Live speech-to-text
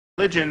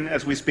Religion,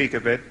 as we speak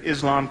of it,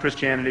 Islam,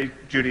 Christianity,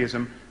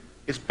 Judaism,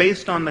 is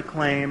based on the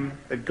claim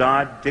that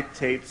God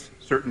dictates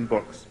certain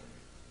books.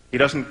 He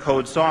doesn't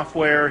code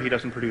software, he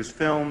doesn't produce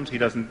films, he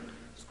doesn't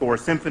score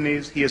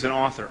symphonies, he is an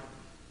author.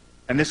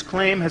 And this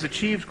claim has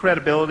achieved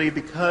credibility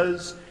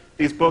because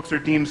these books are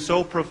deemed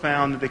so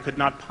profound that they could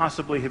not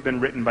possibly have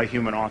been written by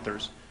human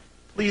authors.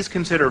 Please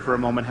consider for a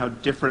moment how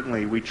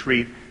differently we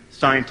treat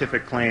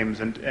scientific claims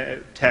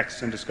and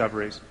texts and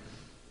discoveries.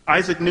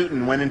 Isaac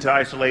Newton went into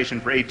isolation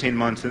for 18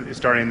 months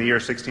starting in the year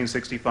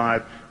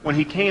 1665. When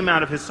he came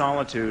out of his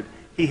solitude,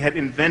 he had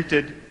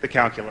invented the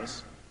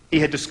calculus. He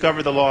had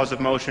discovered the laws of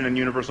motion and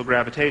universal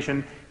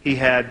gravitation. He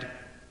had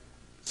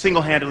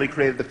single-handedly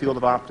created the field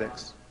of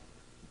optics.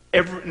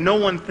 No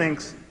one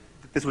thinks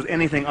that this was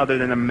anything other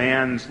than a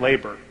man's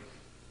labor.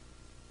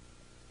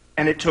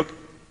 And it took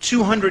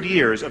 200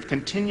 years of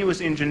continuous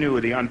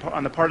ingenuity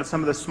on the part of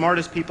some of the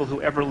smartest people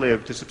who ever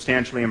lived to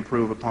substantially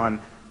improve upon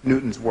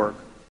Newton's work.